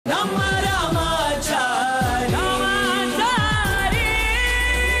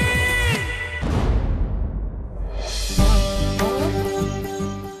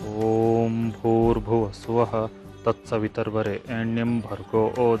तत्सवितर्वरेण्यं भर्गो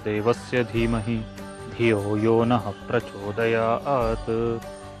देवस्य धीमहि धियो यो नः प्रचोदयात्।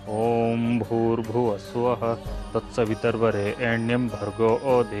 ओम भूर्भुवस्वः तत्सवितर्वरेण्यं भर्गो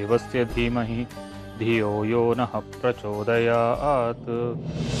देवस्य धीमहि धियो यो नः प्रचोदयात्।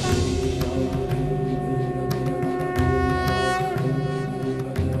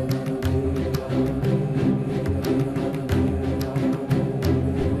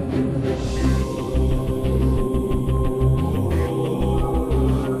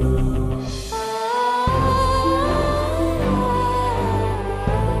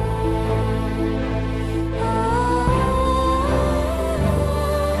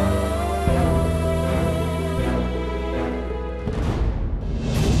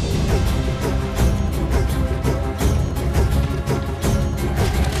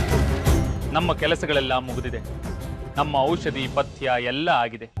 ನಮ್ಮ ಕೆಲಸಗಳೆಲ್ಲ ಮುಗಿದಿದೆ. ನಮ್ಮ ಔಷಧಿ ಪಥ್ಯ ಎಲ್ಲ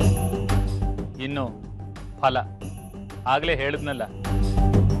ಆಗಿದೆ. ಇನ್ನು ಫಲ ಆಗಲೇ ಹೇಳಿದ್ನಲ್ಲ,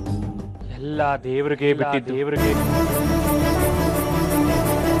 ಎಲ್ಲ ದೇವರಿಗೆ ಬಿಟ್ಟು ದೇವರಿಗೆ.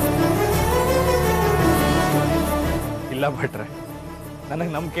 ಇಲ್ಲ ಭಟ್ರೆ,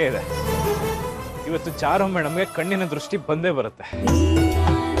 ನನಗೆ ನಂಬಿಕೆ ಇದೆ. ಇವತ್ತು ಚಾರು ಮೇಡಮ್ಗೆ ಕಣ್ಣಿನ ದೃಷ್ಟಿ ಬಂದೇ ಬರುತ್ತೆ.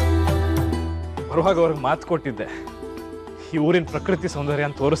 ಬರುವಾಗ ಅವ್ರಿಗೆ ಮಾತು ಕೊಟ್ಟಿದ್ದೆ, ಈ ಊರಿನ ಪ್ರಕೃತಿ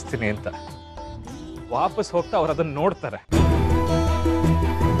ಸೌಂದರ್ಯ ತೋರಿಸ್ತೀನಿ ಅಂತ. ವಾಪಸ್ ಹೋಗ್ತಾ ಅವ್ರು ಅದನ್ನ ನೋಡ್ತಾರೆ.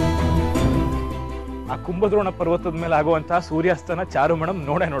 ಆ ಕುಂಭದ್ರೋಣ ಪರ್ವತದ ಮೇಲೆ ಆಗುವಂತಹ ಸೂರ್ಯಾಸ್ತನ ಚಾರು ಮೇಡಮ್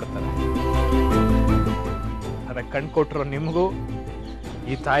ನೋಡೇ ನೋಡ್ತಾರೆ. ಅದಕ್ಕೆ ಕಣ್ ಕೊಟ್ಟರು ನಿಮಗೂ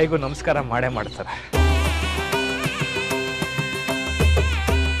ಈ ತಾಯಿಗೂ ನಮಸ್ಕಾರ ಮಾಡೇ ಮಾಡ್ತಾರೆ.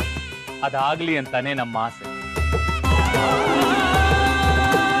 ಅದಾಗ್ಲಿ ಅಂತಾನೆ ನಮ್ಮ ಆಸೆ.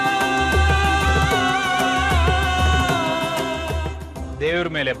 ದೇವ್ರ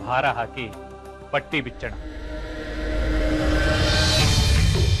ಮೇಲೆ ಭಾರ ಹಾಕಿ ಪಟ್ಟಿ ಬಿಚ್ಚಣ.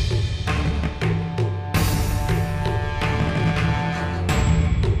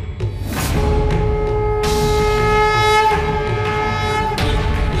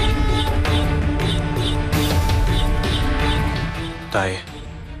 ತಾಯಿ,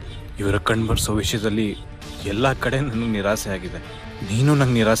 ಇವರ ಕಣ್ ಬರ್ಸೋ ವಿಷಯದಲ್ಲಿ ಎಲ್ಲ ಕಡೆ ನನಗೆ ನಿರಾಸೆ ಆಗಿದೆ. ನೀನು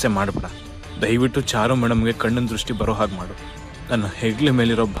ನಂಗೆ ನಿರಾಸೆ ಮಾಡಬೇಡ. ದಯವಿಟ್ಟು ಚಾರು ಮೇಡಮ್ಗೆ ಕಣ್ಣಿನ ದೃಷ್ಟಿ ಬರೋ ಹಾಗೆ ಮಾಡು. ನನ್ನ ಹೆಗ್ಲ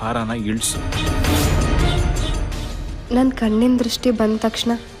ಮೇಲಿರೋ ಭಾರನ ಇಳಿಸು. ನನ್ನ ಕಣ್ಣಿನ ದೃಷ್ಟಿ ಬಂದ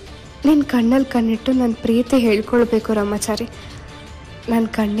ತಕ್ಷಣ ನಿನ್ನ ಕಣ್ಣಲ್ಲಿ ಕಣ್ಣಿಟ್ಟು ನನ್ನ ಪ್ರೀತಿ ಹೇಳ್ಕೊಳ್ಬೇಕು ರಾಮಾಚಾರಿ. ನನ್ನ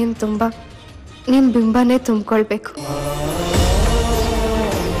ಕಣ್ಣಿನ ತುಂಬ ನಿನ್ನ ಬಿಂಬನೇ ತುಂಬಿಕೊಳ್ಬೇಕು.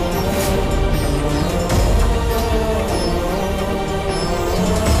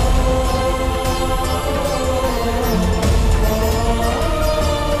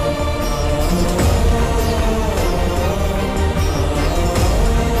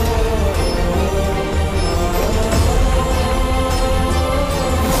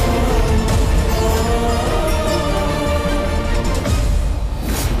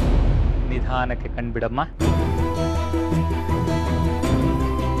 ನಿಧಾನಕ್ಕೆ ಕಣ್ಬಿಡಮ್ಮ.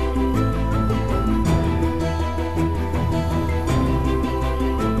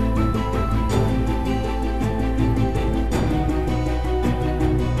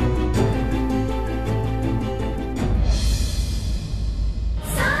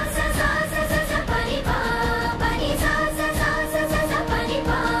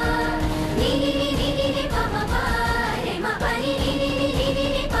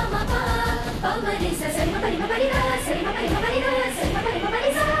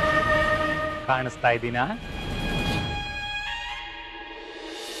 ಕಾಣಿಸ್ತಾ ಇದ್ದೀನಾ?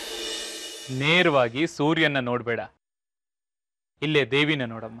 ನೇರವಾಗಿ ಸೂರ್ಯನ ನೋಡ್ಬೇಡ, ಇಲ್ಲೇ ದೇವಿನ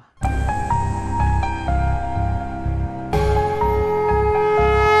ನೋಡಮ್ಮ.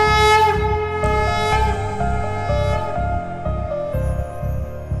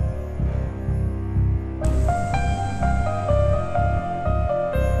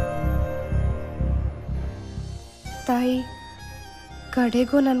 ತಾಯಿ,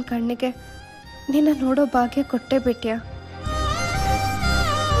 ಕಡೆಗೂ ನನ್ನ ಕಣ್ಣಿಗೆ ನಿನ್ನ ನೋಡೋ ಭಾಗ್ಯ ಕೊಟ್ಟೇ ಬಿಟ್ಯಾ?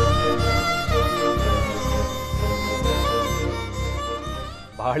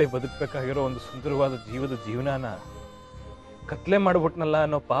 ಬಾಳಿ ಬದುಕಬೇಕಾಗಿರೋ ಒಂದು ಸುಂದರವಾದ ಜೀವದ ಜೀವನಾನ ಕತ್ಲೆ ಮಾಡ್ಬಿಟ್ನಲ್ಲ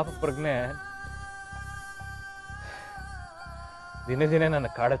ಅನ್ನೋ ಪಾಪ ಪ್ರಜ್ಞೆ ದಿನೇ ದಿನೇ ನನ್ನ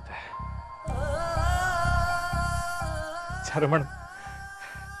ಕಾಡುತ್ತೆ. ಚರ್ಮಣ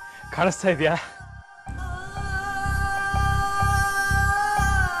ಕಾಣಿಸ್ತಾ ಇದೆಯಾ?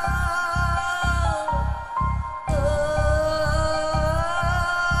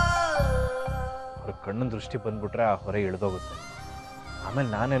 ಅವ್ರ ಕಣ್ಣಿನ ದೃಷ್ಟಿ ಬಂದ್ಬಿಟ್ರೆ ಆ ಹೊರೆ ಇಳಿದೋಗುತ್ತೆ. ಆಮೇಲೆ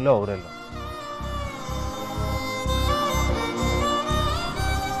ನಾನೆಲ್ಲೋ ಅವರೆಲ್ಲೋ.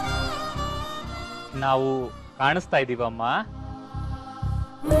 ನಾವು ಕಾಣಿಸ್ತಾ ಇದ್ದೀವಮ್ಮ.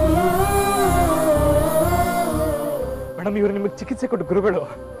 ಮೇಡಮ್ ಇವರು ನಿಮಗೆ ಚಿಕಿತ್ಸೆ ಕೊಟ್ಟು ಗುರುಗಳು,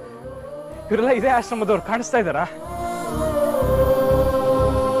 ಇವರೆಲ್ಲ ಇದೇ ಆಶ್ರಮದವ್ರು ಕಾಣಿಸ್ತಾ ಇದ್ದಾರಾ?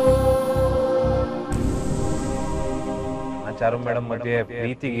 ಚಾರು ಮೇಡಮ್ ಮಧ್ಯೆ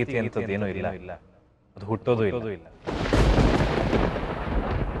ಪ್ರೀತಿ ಗೀತಿ ಅಂತದ್ದೇನೂ ಇಲ್ಲ, ಅದು ಹುಟ್ಟೋದು ಇಲ್ಲ.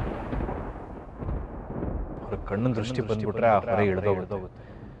 ಅವ್ರ ಕಣ್ಣಿನ ದೃಷ್ಟಿ ಬಂದ್ಬಿಟ್ರೆ ಆ ಹೊರ ಇಳ್ದೋಗುತ್ತೆ.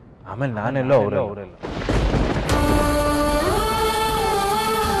 ಆಮೇಲೆ ನಾನೆಲ್ಲೋ ಅವರೆಲ್ಲ.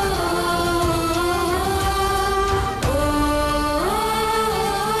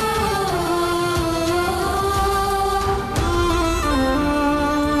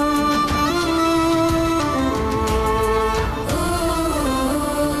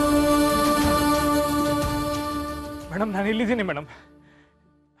 ಮೇಡಮ್ ನಾನು ಇಲ್ಲಿದ್ದೀನಿ ಮೇಡಮ್.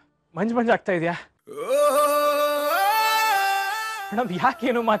 ಮಂಜು ಆಗ್ತಾ ಇದೆಯಾ ಮೇಡಮ್?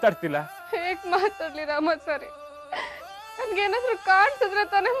 ಯಾಕೇನು ಮಾತಾಡ್ತಿಲ್ಲ? ಹೇಗ್ ಮಾತಾಡ್ಲಿ ರಾಮಾಚಾರಿ? ನನ್ಗೇನಾದ್ರೂ ಕಾಣಿಸಿದ್ರೆ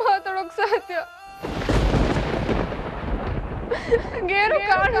ತಾನೇ ಮಾತಾಡೋಕ್ ಸಾಧ್ಯ. ನಂಗೇನು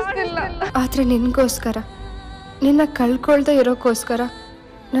ಕಾಣಿಸ್ತಿಲ್ಲ. ಆದ್ರೆ ನಿನ್ಗೋಸ್ಕರ, ನಿನ್ನ ಕಳ್ಕೊಳ್ದೆ ಇರೋಕ್ಕೋಸ್ಕರ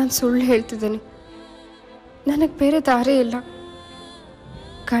ನಾನು ಸುಳ್ಳು ಹೇಳ್ತಿದ್ದೀನಿ. ನನಗೆ ಬೇರೆ ದಾರಿ ಇಲ್ಲ.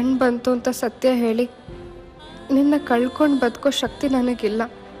 ಕಣ್ ಬಂತು ಅಂತ ಸತ್ಯ ಹೇಳಿ ನಿನ್ನ ಕಳ್ಕೊಂಡು ಬದುಕೋ ಶಕ್ತಿ ನನಗಿಲ್ಲ.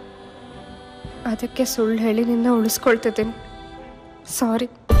 ಅದಕ್ಕೆ ಸುಳ್ಳು ಹೇಳಿ ನಿನ್ನ ಉಳಿಸ್ಕೊಳ್ತಿದ್ದೀನಿ. ಸಾರಿ.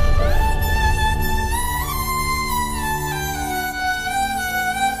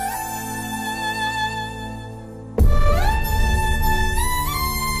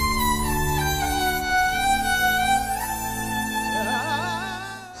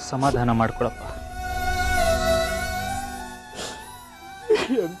 ಸಮಾಧಾನ ಮಾಡ್ಕೊಳಪ್ಪ.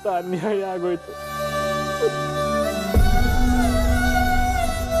 ಎಂತ ಅನ್ಯಾಯ ಆಗೋಯ್ತು.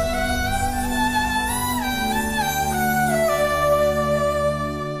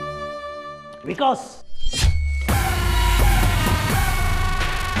 ವಿಕಾಸ್,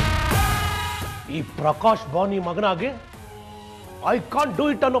 ಈ ಪ್ರಕಾಶ್ ಬಾನಿ ಮಗನಾಗಿ ಐ ಕಾಂಟ್ ಡೂ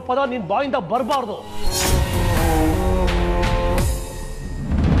ಇಟ್ ಅನ್ನೋ ಪದ ನಿನ್ ಬಾಯಿಂದ ಬರಬಾರ್ದು.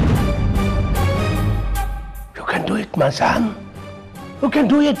 You can do it my sun, you can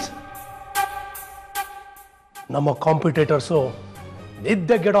do it. ನಮ್ಮ ಕಾಂಪಿಟೇಟರ್ಸು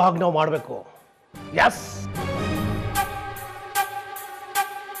ನಿದ್ದೆಗೆಡೋ ಹಾಗೆ ನಾವು ಮಾಡಬೇಕು. S.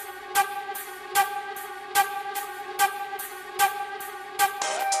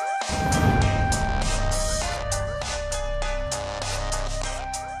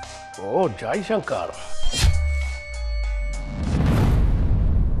 Oh, Jaishankar.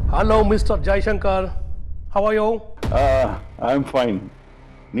 Hello, Mr. Jaishankar. How are you? I'm fine.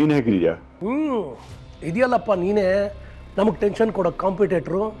 ನೀನು ಹೇಗಿದೆಯಾ? ಇದೆಯಲ್ಲಪ್ಪ, ನೀನೇ ನಮಗೆ ಟೆನ್ಷನ್ ಕೊಡೋ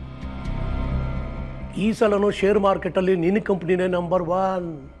ಕಾಂಪಿಟೇಟ್ರು. ಈ ಸಲನೂ ಶೇರ್ ಮಾರ್ಕೆಟಲ್ಲಿ ನಿನ್ನ ಕಂಪ್ನಿನೇ number 1.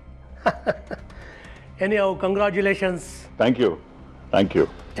 Anyhow, congratulations. Thank you.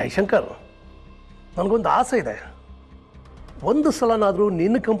 Jaishankar, ನನಗೊಂದು ಆಸೆ ಇದೆ. ಒಂದು ಸಲನಾದರೂ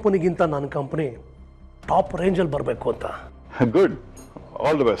ನಿನ್ನ ಕಂಪನಿಗಿಂತ ನನ್ನ ಕಂಪನಿ ಟಾಪ್ ರೇಂಜಲ್ಲಿ ಬರಬೇಕು ಅಂತ. Good,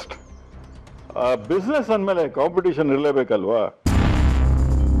 all the best. Business ಅಂದಮೇಲೆ ಕಾಂಪಿಟೇಷನ್ ಇರಲೇಬೇಕಲ್ವಾ?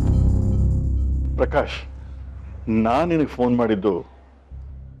 ಪ್ರಕಾಶ್, ನಾನು ನಿನಗೆ ಫೋನ್ ಮಾಡಿದ್ದು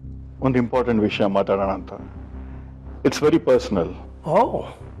ಒಂದು ಇಂಪಾರ್ಟೆಂಟ್ ವಿಷಯ ಮಾತಾಡೋಣ ಅಂತ. It's very personal. ಓ,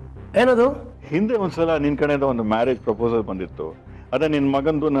 ಏನದು? ಹಿಂದೆ ಒಂದ್ಸಲ ನಿನ್ನ ಕಡೆಯಿಂದ ಒಂದು ಮ್ಯಾರೇಜ್ ಪ್ರಪೋಸಲ್ ಬಂದಿತ್ತು. ಅದೇ ನಿನ್ನ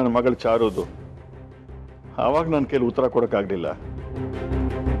ಮಗಂದು, ನನ್ನ ಮಗಳು ಚಾರುದು. ಆವಾಗ ನನ್ನ ಕೈಲಿ ಉತ್ತರ ಕೊಡೋಕ್ಕಾಗಲಿಲ್ಲ.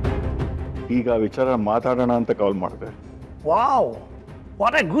 ಈಗ ವಿಚಾರ ಮಾತಾಡೋಣ ಅಂತ ಕಾಲ್ ಮಾಡಿದೆ. Wow,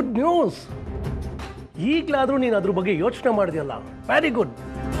 what A good news. ಈಗಲಾದರೂ ನೀನು ಅದ್ರ ಬಗ್ಗೆ ಯೋಚನೆ ಮಾಡಿದೆಯಲ್ಲ, ವೆರಿ ಗುಡ್.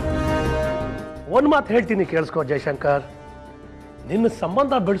 ಒಂದು ಮಾತು ಹೇಳ್ತೀನಿ ಕೇಳಿಸ್ಕೋ ಜಯಶಂಕರ್. ನಿನ್ನ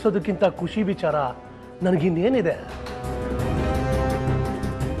ಸಂಬಂಧ ಬೆಳೆಸೋದಕ್ಕಿಂತ ಖುಷಿ ವಿಚಾರ ನನಗಿನ್ನೇನಿದೆ.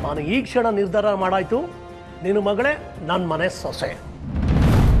 ನಾನು ಈ ಕ್ಷಣ ನಿರ್ಧಾರ ಮಾಡಾಯ್ತು, ನಿನ್ನ ಮಗಳೇ ನನ್ನ ಮನೆ ಸೊಸೆ.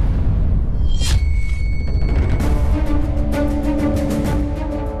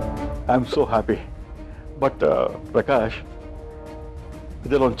 I am so happy. But Prakash,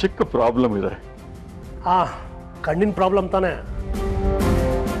 ಇದರೊಂದು ಚಿಕ್ಕ ಪ್ರಾಬ್ಲಮ್ ಇದೆ. ಕಣ್ಣಿನ ಪ್ರಾಬ್ಲಮ್ ತಾನೆ?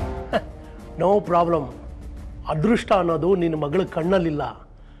 No problem. ಅದೃಷ್ಟ ಅನ್ನೋದು ನಿನ್ನ ಮಗಳ ಕಣ್ಣಲ್ಲಿಲ್ಲ,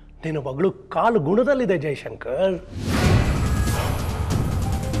 ನಿನ್ನ ಮಗಳು ಕಾಲು ಗುಣದಲ್ಲಿದೆ ಜಯಶಂಕರ್.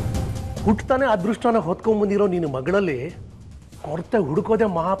 ಹುಟ್ಟತಾನೆ ಅದೃಷ್ಟನ ಹೊತ್ಕೊಂಡ್ಬಂದಿರೋ ನಿನ್ನ ಮಗಳಲ್ಲಿ ಕೊರತೆ ಹುಡುಕೋದೆ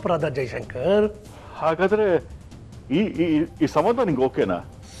ಮಹಾಪರಾಧ ಜಯಶಂಕರ್. ಹಾಗಾದ್ರೆ ಈ ಸಂಬಂಧ ನಿಂಗೆ ಓಕೆನಾ?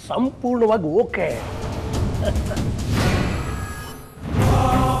 ಸಂಪೂರ್ಣವಾಗಿ ಓಕೆ.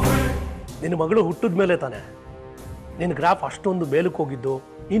 ನಿನ್ನ ಮಗಳು ಹುಟ್ಟಿದ ಮೇಲೆ ತಾನೆ ನಿನ್ನ ಗ್ರಾಫ್ ಅಷ್ಟೊಂದು ಮೇಲಕ್ಕೆ ಹೋಗಿದ್ದು,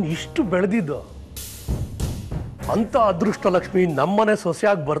 ನೀನು ಇಷ್ಟು ಬೆಳೆದಿದ್ದು. ಅಂತ ಅದೃಷ್ಟ ಲಕ್ಷ್ಮಿ ನಮ್ಮನೆ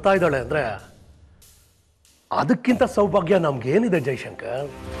ಸೊಸೆಯಾಗಿ ಬರ್ತಾ ಇದ್ದಾಳೆ ಅಂದರೆ ಅದಕ್ಕಿಂತ ಸೌಭಾಗ್ಯ ನಮ್ಗೇನಿದೆ ಜಯಶಂಕರ್?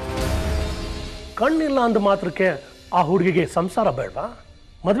 ಕಣ್ಣಿಲ್ಲ ಅಂದ ಮಾತ್ರಕ್ಕೆ ಆ ಹುಡುಗಿಗೆ ಸಂಸಾರ ಬೇಡವಾ?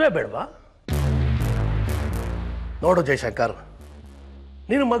 ಮದುವೆ ಬೇಡವಾ? ನೋಡು ಜಯಶಂಕರ್,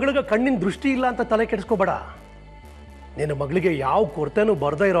 ನಿನ್ನ ಮಗಳಿಗೆ ಕಣ್ಣಿನ ದೃಷ್ಟಿ ಇಲ್ಲ ಅಂತ ತಲೆ ಕೆಡಿಸ್ಕೋಬೇಡ. ನಿನ್ನ ಮಗಳಿಗೆ ಯಾವ ಕೊರತೆನೂ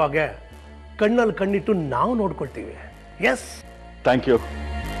ಬರ್ದೇ ಇರೋ ಹಾಗೆ ಕಣ್ಣಲ್ಲಿ ಕಣ್ಣಿಟ್ಟು ನಾವು ನೋಡ್ಕೊಳ್ತೀವಿ. S, thank you.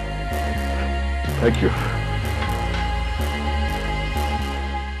 Thank you.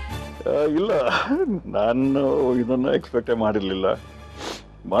 ಇಲ್ಲ, ನಾನು ಇದನ್ನು ಎಕ್ಸ್ಪೆಕ್ಟೇ ಮಾಡಿರಲಿಲ್ಲ.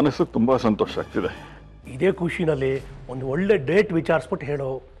 ಮನಸ್ಸಿಗೆ ತುಂಬ ಸಂತೋಷ ಆಗ್ತಿದೆ. ಇದೇ ಖುಷಿನಲ್ಲಿ ಒಂದು ಒಳ್ಳೆ ಡೇಟ್ ವಿಚಾರಿಸ್ಬಿಟ್ಟು ಹೇಳು,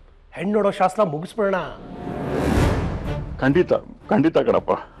 ಹೆಣ್ಣು ನೋಡೋ ಶಾಸ್ತ್ರ ಮುಗಿಸ್ಬಿಡೋಣ. ಖಂಡಿತ ಖಂಡಿತ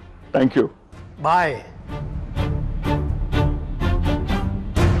ಕಣಪ್ಪ. Thank you. Bye.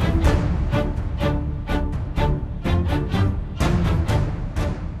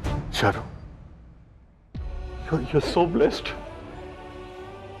 Charu, you're so blessed.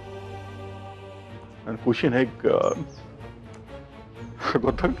 ನನ್ನ ಖುಷಿನ ಹೇಗೆ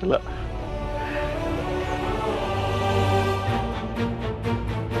ಗೊತ್ತಾಗ್ತಿಲ್ಲ.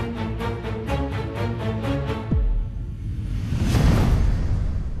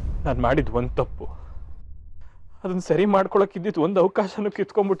 ನಾನು ಮಾಡಿದ ಒಂದು ತಪ್ಪು, ಅದನ್ನ ಸರಿ ಮಾಡ್ಕೊಳಕ್ಕಿದ್ದಿದ್ದು ಒಂದು ಅವಕಾಶನೂ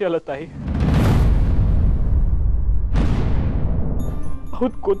ಕಿತ್ಕೊಂಡ್ಬಿಟ್ಟಿಯಲ್ಲ ತಾಯಿ.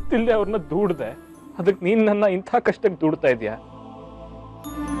 ಹೌದು, ಗೊತ್ತಿಲ್ಲದೆ ಅವ್ರನ್ನ ದೂಡ್ದೆ, ಅದಕ್ಕೆ ನೀನ್ ನನ್ನ ಇಂಥ ಕಷ್ಟಕ್ಕೆ ದೂಡ್ತಾ ಇದೀಯ.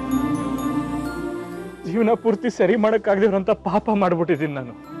 ಜೀವನ ಪೂರ್ತಿ ಸರಿ ಮಾಡಕ್ಕಾಗದಿರೋಂಥ ಪಾಪ ಮಾಡ್ಬಿಟ್ಟಿದ್ದೀನಿ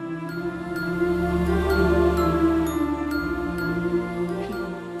ನಾನು.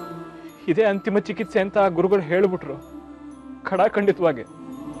 ಇದೇ ಅಂತಿಮ ಚಿಕಿತ್ಸೆ ಅಂತ ಗುರುಗಳು ಹೇಳ್ಬಿಟ್ರು, ಖಡಾಖಂಡಿತವಾಗಿ.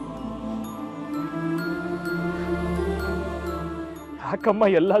 ಯಾಕಮ್ಮ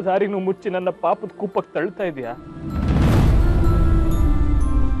ಎಲ್ಲ ದಾರಿನೂ ಮುಚ್ಚಿ ನನ್ನ ಪಾಪದ ಕೂಪಕ್ಕೆ ತಳ್ತಾ ಇದೀಯಾ?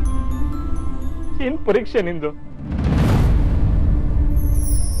 ಏನ್ ಪರೀಕ್ಷೆ ನಿಂದು?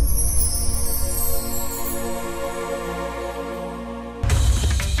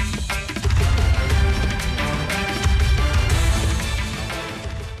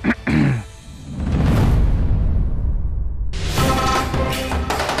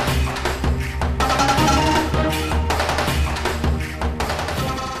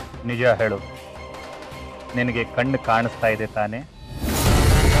 ನಿಜ ಹೇಳು, ನಿನಗೆ ಕಣ್ಣು ಕಾಣಿಸ್ತಾ ಇದೆ ತಾನೆ?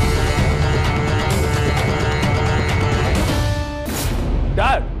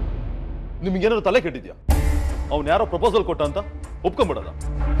 ಡ್ಯಾಡ್, ನಿಮ್ಗೇನಾದ್ರು ತಲೆ ಕೆಟ್ಟಿದ್ಯಾ? ಅವ್ನು ಯಾರೋ ಪ್ರಪೋಸಲ್ ಕೊಟ್ಟ ಅಂತ ಒಪ್ಕೊಂಡ್ಬಿಡೋದ?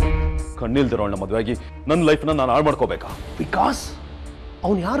 ಕಣ್ಣಿಲ್ದಿರೋಳ್ನ ಮದುವೆಯಾಗಿ ನನ್ನ ಲೈಫ್ನ ನಾನು ಹಾಳು ಮಾಡ್ಕೋಬೇಕಾ? ಬಿಕಾಸ್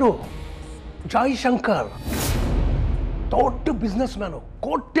ಅವನು ಯಾರು? ಜಯಶಂಕರ್, ದೊಡ್ಡ ಬಿಸ್ನೆಸ್ ಮ್ಯಾನು,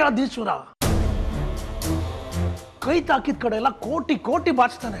 ಕೋಟ್ಯಾಧೀಶ್ವರ. ಕೈ ತಾಕಿದ ಕಡೆ ಎಲ್ಲ ಕೋಟಿ ಕೋಟಿ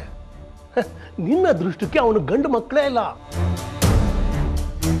ಬಾಚ್ತಾನೆ. ನಿನ್ನ ದೃಷ್ಟಕ್ಕೆ ಅವನು ಗಂಡು ಮಕ್ಕಳೇ ಇಲ್ಲ.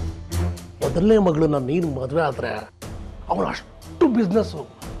 ಮೊದಲನೇ ಮಗಳನ್ನ ನೀನು ಮದುವೆ ಆದ್ರೆ ಅವನಷ್ಟು ಬಿಸ್ನೆಸ್ಸು,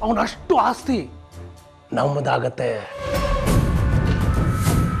 ಅವನಷ್ಟು ಆಸ್ತಿ ನಮ್ಮದಾಗತ್ತೆ.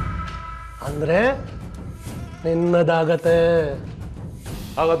 ಅಂದ್ರೆ ನಿನ್ನದಾಗತ್ತೆ.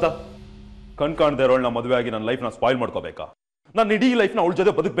 ಹಾಗಂತ ಕಣ್ ಕಾಣದೆ ಇರೋಳ್ನ ಮದುವೆ ಆಗಿ ನನ್ನ ಲೈಫ್ನ ಸ್ಪಾಯ್ಲ್ ಮಾಡ್ಕೋಬೇಕಾ? ನನ್ನ ಇಡೀ ಲೈಫ್ನ ಅವಳ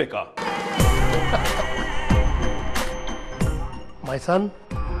ಜೊತೆ ಬದುಕಬೇಕಾ? ಮೈ ಸನ್,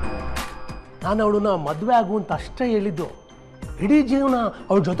 ನಾನು ಅವಳನ್ನ ಮದುವೆ ಆಗು ಅಂತ ಅಷ್ಟೇ ಹೇಳಿದ್ದು. ಇಡೀ ಜೀವನ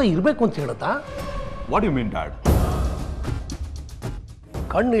ಅವಳ ಜೊತೆ ಇರಬೇಕು ಅಂತ ಹೇಳುತ್ತಾ? What you mean dad?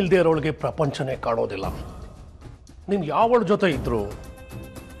 ಕಣ್ಣು ಇಲ್ಲದೆ ಇರೋಳಿಗೆ ಪ್ರಪಂಚನೇ ಕಾಣೋದಿಲ್ಲ. ನೀನು ಯಾವಳ ಜೊತೆ ಇದ್ರು,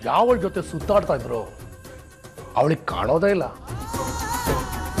 ಯಾವಳ ಜೊತೆ ಸುತ್ತಾಡ್ತಾ ಇದ್ರು, ಅವಳಿಗೆ ಕಾಣೋದೇ ಇಲ್ಲ.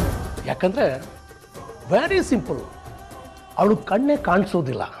 ಯಾಕಂದ್ರೆ ವೆರಿ ಸಿಂಪಲ್, ಅವಳು ಕಣ್ಣೇ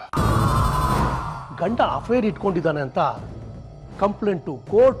ಕಾಣಿಸೋದಿಲ್ಲ. ಗಂಡ ಅಫೇರ್ ಇಟ್ಕೊಂಡಿದ್ದಾನೆ ಅಂತ ಕಂಪ್ಲೇಂಟು,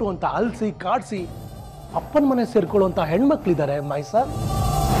 ಕೋರ್ಟು ಅಂತ ಅಲ್ಸಿ ಕಾಡಿಸಿ ಅಪ್ಪನ ಮನೆ ಸೇರ್ಕೊಳ್ಳುವಂಥ ಹೆಣ್ಮಕ್ಳಿದ್ದಾರೆ. My sir,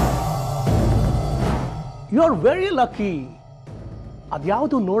 you are very lucky.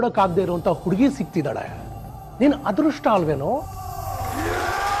 ಅದ್ಯಾವುದು ನೋಡೋಕ್ಕಾಗದೆ ಇರುವಂಥ ಹುಡುಗಿ ಸಿಗ್ತಿದ್ದಾಳೆ. ನೀನು ಅದೃಷ್ಟ ಅಲ್ವೇನೋ?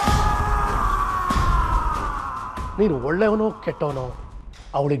 ನೀನು ಒಳ್ಳೆಯವನೋ ಕೆಟ್ಟವನೋ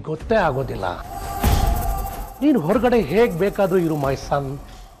ಅವಳಿಗೆ ಗೊತ್ತೇ ಆಗೋದಿಲ್ಲ. ನೀನು ಹೊರಗಡೆ ಹೇಗೆ ಬೇಕಾದರೂ ಇರು ಮೈ ಸನ್,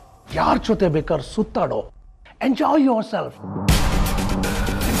 ಯಾರ ಜೊತೆ ಬೇಕಾದ್ರೂ ಸುತ್ತಾಡೋ, ಎಂಜಾಯ್ ಯುವರ್ ಸೆಲ್ಫ್.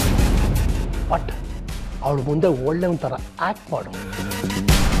 ಬಟ್ ಅವಳು ಮುಂದೆ ಒಳ್ಳೆಯವನ ಥರ ಆ್ಯಕ್ಟ್ ಮಾಡು.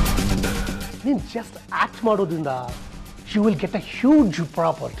 ನೀನು ಜಸ್ಟ್ ಆ್ಯಕ್ಟ್ ಮಾಡೋದ್ರಿಂದ she will get a huge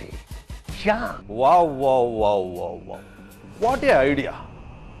property. Yeah. Wow wow wow wow wow, what A idea!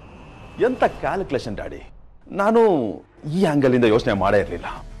 ಎಂತ ಕ್ಯಾಲ್ಕುಲೇಷನ್ ಡ್ಯಾಡಿ. ನಾನು ಈ ಆ್ಯಂಗಲಿಂದ ಯೋಚನೆ ಮಾಡೇ ಇರಲಿಲ್ಲ.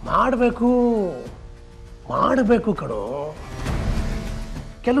 ಮಾಡಬೇಕು ಕಣೋ.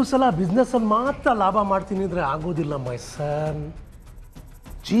 ಕೆಲವು ಸಲ ಬಿಸ್ನೆಸ್ಸಲ್ಲಿ ಮಾತ್ರ ಲಾಭ ಮಾಡ್ತೀನಿ ಅಂದರೆ ಆಗೋದಿಲ್ಲ ಮೈ ಸನ್.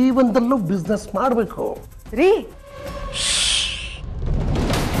 ಜೀವನದಲ್ಲೂ ಬಿಸ್ನೆಸ್ ಮಾಡಬೇಕು ರೀ.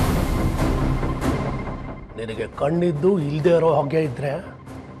 ನಿನಗೆ ಕಣ್ಣಿದ್ದು ಇಲ್ಲದೆ ಇರೋ ಹೊಗೆ ಇದ್ರೆ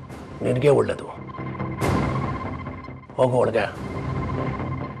ನಿನಗೆ ಒಳ್ಳೇದು. ಹೋಗು ಒಳಗೆ,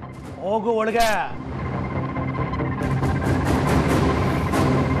 ಹೋಗು ಒಳಗೆ.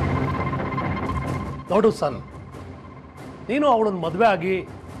 ನೋಡು ಸನ್, ನೀನು ಅವಳನ್ನ ಮದುವೆ ಆಗಿ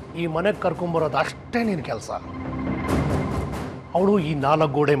ಈ ಮನೆಗೆ ಕರ್ಕೊಂಬರೋದು ಅಷ್ಟೇ ನಿನ್ನ ಕೆಲಸ. ಅವಳು ಈ 4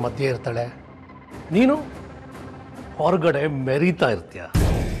 ಗೋಡೆ ಮಧ್ಯೆ ಇರ್ತಾಳೆ, ನೀನು ಹೊರಗಡೆ ಮೆರೀತಾ ಇರ್ತೀಯ.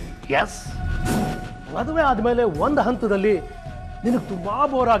 ಎಸ್, ಮದುವೆ ಆದಮೇಲೆ ಒಂದು ಹಂತದಲ್ಲಿ ನಿನಗೆ ತುಂಬ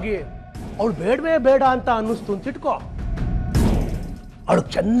ಬೋರಾಗಿ ಅವಳು ಬೇಡವೇ ಬೇಡ ಅಂತ ಅನ್ನಿಸ್ತು ಅಂತ ಇಟ್ಕೋ. ಅವಳು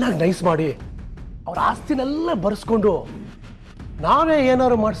ಚೆನ್ನಾಗಿ ನೈಸ್ ಮಾಡಿ ಅವ್ರ ಆಸ್ತಿನೆಲ್ಲ ಬರೆಸ್ಕೊಂಡು ನಾವೇ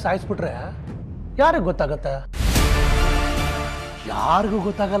ಏನಾದ್ರು ಮಾಡಿ ಸಾಯಿಸ್ಬಿಟ್ರೆ ಯಾರಿಗೆ ಗೊತ್ತಾಗತ್ತೆ? ಯಾರಿಗೂ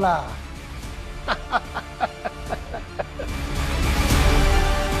ಗೊತ್ತಾಗಲ್ಲ.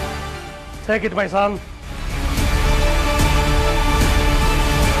 Take it, my son.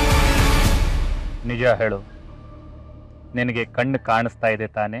 ನಿಜ ಹೇಳು, ನಿನಗೆ ಕಣ್ಣು ಕಾಣಿಸ್ತಾ ಇದೆ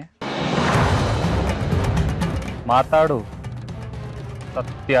ತಾನೆ? ಮಾತಾಡು,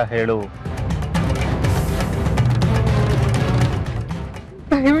 ಸತ್ಯ ಹೇಳು.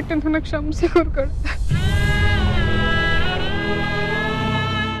 ದಯವಿಟ್ಟು ನನಗೆ ಕ್ಷಮಿಸಿ ಗುರುಗಳು.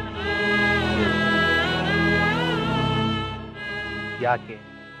 ಯಾಕೆ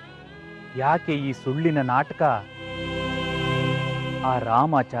ಯಾಕೆ ಈ ಸುಳ್ಳಿನ ನಾಟಕ? ಆ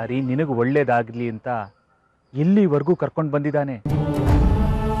ರಾಮಾಚಾರಿ ನಿನಗೆ ಒಳ್ಳೇದಾಗ್ಲಿ ಅಂತ ಇಲ್ಲಿವರೆಗೂ ಕರ್ಕೊಂಡು ಬಂದಿದ್ದಾನೆ.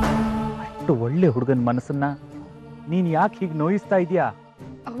 ಅಷ್ಟು ಒಳ್ಳೆ ಹುಡುಗನ ಮನಸ್ಸನ್ನ ನೀನ್ ಯಾಕೆ ಹೀಗೆ ನೋಯಿಸ್ತಾ ಇದೀಯಾ?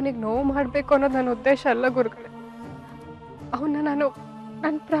 ಅವನಿಗೆ ನೋವು ಮಾಡಬೇಕು ಅನ್ನೋದು ನನ್ನ ಉದ್ದೇಶ ಅಲ್ಲ ಗುರುಗಳೇ. ಅವನ್ನ ನಾನು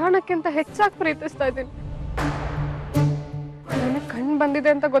ನನ್ನ ಪ್ರಾಣಕ್ಕಿಂತ ಹೆಚ್ಚಾಗಿ ಪ್ರೀತಿಸ್ತಾ ಇದ್ದೀನಿ. ನನಗೆ ಕಣ್ಣು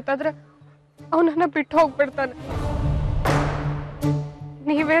ಬಂದಿದೆ ಅಂತ ಗೊತ್ತಾದ್ರೆ ಅವನನ್ನ ಬಿಟ್ಟು ಹೋಗ್ಬಿಡ್ತಾನೆ.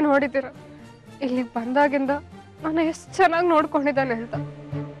 ನೀವೇ ನೋಡಿದ್ದೀರ ಇಲ್ಲಿಗೆ ಬಂದಾಗಿಂದ ನಾನು ಎಷ್ಟು ಚೆನ್ನಾಗಿ ನೋಡ್ಕೊಂಡಿದ್ದಾನೆ ಅಂತ.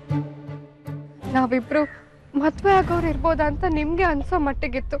 ನಾವಿಬ್ರು ಮದ್ವೆ ಆಗೋರು ಇರ್ಬೋದಾ ಅಂತ ನಿಮ್ಗೆ ಅನ್ಸೋ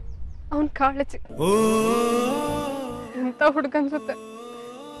ಮಟ್ಟಿಗಿತ್ತು ಅವನ್ ಕಾಳಜಿ. ಎಂತ ಹುಡುಗನ್ಸುತ್ತೆ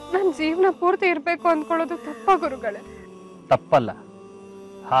ನನ್ನ ಜೀವನ ಪೂರ್ತಿ ಇರ್ಬೇಕು ಅಂದ್ಕೊಳ್ಳೋದು ತಪ್ಪ ಗುರುಗಳೇ? ತಪ್ಪಲ್ಲ.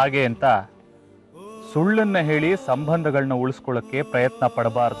 ಹಾಗೆ ಅಂತ ಸುಳ್ಳನ್ನ ಹೇಳಿ ಸಂಬಂಧಗಳನ್ನ ಉಳಿಸ್ಕೊಳ್ಳೋಕೆ ಪ್ರಯತ್ನ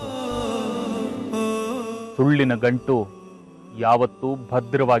ಪಡಬಾರ್ದು. ಸುಳ್ಳಿನ ಗಂಟು ಯಾವತ್ತೂ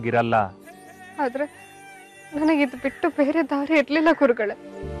ಭದ್ರವಾಗಿರಲ್ಲ. ಆದ್ರೆ ನನಗಿದು ಬಿಟ್ಟು ಬೇರೆ ದಾರಿ ಇರ್ಲಿಲ್ಲ ಗುರುಗಳೇ.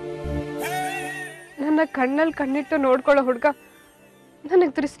 ನನ್ನ ಕಣ್ಣಲ್ಲಿ ಕಣ್ಣಿಟ್ಟು ನೋಡ್ಕೊಳ್ಳೋ ಹುಡುಗ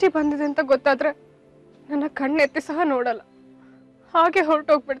ನನಗೆ ದೃಷ್ಟಿ ಬಂದಿದೆ ಅಂತ ಗೊತ್ತಾದ್ರೆ ನನ್ನ ಕಣ್ಣೆತ್ತಿ ಸಹ ನೋಡಲ್ಲ, ಹಾಗೆ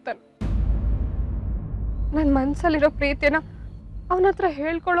ಹೊರಟೋಗ್ಬಿಡ್ತಾನೆ. ನನ್ನ ಮನ್ಸಲ್ಲಿರೋ ಪ್ರೀತಿನ ಅವನ ಹತ್ರ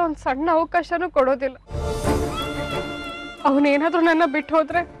ಹೇಳ್ಕೊಳ್ಳೋ ಒಂದು ಸಣ್ಣ ಅವಕಾಶನೂ ಕೊಡೋದಿಲ್ಲ. ಅವನೇನಾದ್ರೂ ನನ್ನ ಬಿಟ್ಟು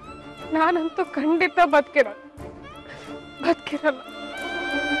ಹೋದ್ರೆ ನಾನಂತೂ ಖಂಡಿತ ಬದುಕಿರಲ್ಲ.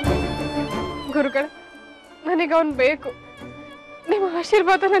 ಗುರುಗಳೇ, ನನಗೆ ಅವನ್ ಬೇಕು. ನಿಮ್ಮ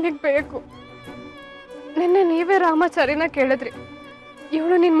ಆಶೀರ್ವಾದ ನನಗೆ ಬೇಕು. ನಿನ್ನೆ ನೀವೇ ರಾಮಾಚಾರಿನ ಕೇಳಿದ್ರಿ,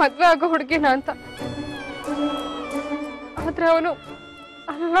 ಇವಳು ನಿನ್ ಮದ್ವೆ ಆಗೋ ಹುಡುಗಿನ ಅಂತ. ಆದ್ರೆ ಅವನು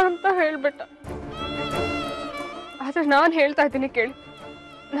ಅಲ್ಲ ಅಂತ ಹೇಳ್ಬಿಟ್ಟ. ಆದ್ರೆ ನಾನು ಹೇಳ್ತಾ ಇದ್ದೀನಿ ಕೇಳಿ,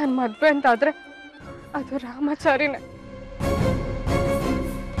 ನಾನು ಮದ್ವೆ ಅಂತ ಆದ್ರೆ ಅದು ರಾಮಾಚಾರಿನೇ.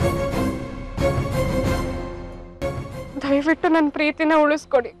 ದಯವಿಟ್ಟು ನನ್ನ ಪ್ರೀತಿನ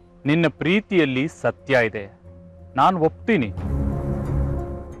ಉಳಿಸ್ಕೊಡಿ. ನಿನ್ನ ಪ್ರೀತಿಯಲ್ಲಿ ಸತ್ಯ ಇದೆ, ನಾನು ಒಪ್ತೀನಿ.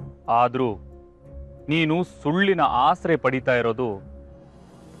 ಆದ್ರೂ ನೀನು ಸುಳ್ಳಿನ ಆಶ್ರಯ ಪಡಿತಾ ಇರೋದು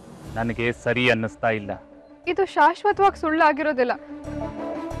ನನಗೆ ಸರಿ ಅನ್ನಿಸ್ತಾ ಇಲ್ಲ. ಇದು ಶಾಶ್ವತವಾಗಿ ಸುಳ್ಳಾಗಿರೋದಿಲ್ಲ.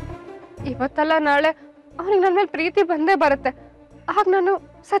 ಇವತ್ತಲ್ಲ ನಾಳೆ ಅವನಿಗೆ ನನ್ನ ಮೇಲೆ ಪ್ರೀತಿ ಬಂದೇ ಬರುತ್ತೆ. ಆಗ ನಾನು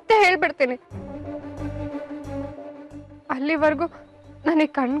ಸತ್ಯ ಹೇಳ್ಬಿಡ್ತೀನಿ. ಅಲ್ಲಿವರೆಗೂ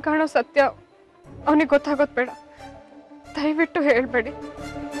ನನಗೆ ಕಣ್ ಕಾಣೋ ಸತ್ಯ ಅವನಿಗೆ ಗೊತ್ತಾಗೋದು ಬೇಡ. ದಯವಿಟ್ಟು ಹೇಳ್ಬೇಡಿ.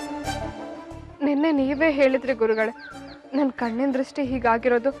 ನಿನ್ನೆ ನೀವೇ ಹೇಳಿದ್ರಿ ಗುರುಗಳೇ, ನನ್ನ ಕಣ್ಣಿನ ದೃಷ್ಟಿ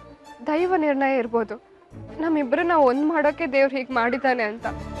ಹೀಗಾಗಿರೋದು ದೈವ ನಿರ್ಣಯ ಇರ್ಬೋದು. ನಮ್ಮಿಬ್ಬರನ್ನ ಒಂದ್ ಮಾಡೋಕೆ ದೇವ್ರು ಹೀಗೆ ಮಾಡಿದ್ದಾನೆ ಅಂತ.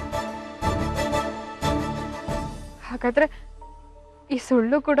 ಹಾಗಾದ್ರೆ ಈ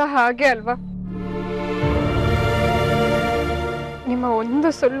ಸುಳ್ಳು ಕೂಡ ಹಾಗೆ ಅಲ್ವಾ? ನಿಮ್ಮ ಒಂದು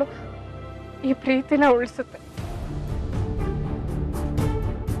ಸುಳ್ಳು ಈ ಪ್ರೀತಿನ ಉಳಿಸುತ್ತೆ.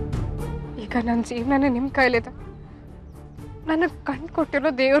 ಈಗ ನನ್ನ ಜೀವನನೇ ನಿಮ್ ಕೈಲಿದೆ. ನನಗೆ ಕಣ್ ಕೊಟ್ಟಿರೋ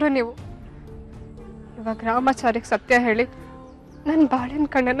ದೇವರು ನೀವು. ಇವಾಗ ರಾಮಾಚಾರಿಗೆ ಸತ್ಯ ಹೇಳಿ ನನ್ನ ಬಾಳಿನ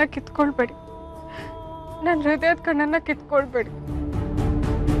ಕಣ್ಣನ್ನ ಕಿತ್ಕೊಳ್ಬೇಡಿ, ನನ್ನ ಹೃದಯದ ಕಣ್ಣನ್ನ ಕಿತ್ಕೊಳ್ಬೇಡಿ.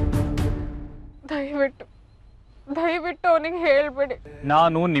 ದಯವಿಟ್ಟು ದಯವಿಟ್ಟು ಅವನಿಗೆ ಹೇಳ್ಬೇಡಿ.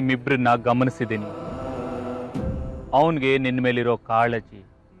 ನಾನು ನಿಮ್ಮಿಬ್ರನ್ನ ಗಮನಿಸಿದ್ದೀನಿ. ಅವನಿಗೆ ನಿನ್ನ ಮೇಲಿರೋ ಕಾಳಜಿ,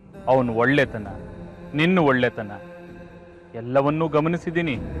 ಅವನ ಒಳ್ಳೆತನ, ನಿನ್ನ ಒಳ್ಳೆತನ ಎಲ್ಲವನ್ನೂ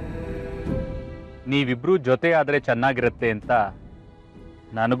ಗಮನಿಸಿದ್ದೀನಿ. ನೀವಿಬ್ರು ಜೊತೆ ಆದ್ರೆ ಚೆನ್ನಾಗಿರುತ್ತೆ ಅಂತ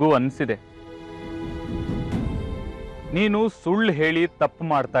ನನಗೂ ಅನಿಸಿದೆ. ನೀನು ಸುಳ್ಳು ಹೇಳಿ ತಪ್ಪು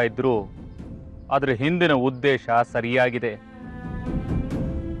ಮಾಡ್ತಾ ಇದ್ರು ಅದ್ರ ಹಿಂದಿನ ಉದ್ದೇಶ ಸರಿಯಾಗಿದೆ.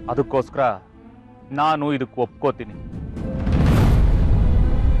 ಅದಕ್ಕೋಸ್ಕರ ನಾನು ಇದಕ್ಕೆ ಒಪ್ಕೋತೀನಿ.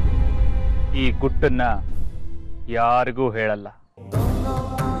 ಈ ಗುಟ್ಟನ್ನ ಯಾರಿಗೂ ಹೇಳಲ್ಲ.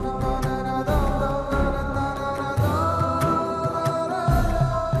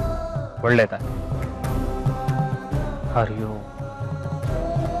 ಒಳ್ಳೇದಾಗಿ. ಹರಿಯೋ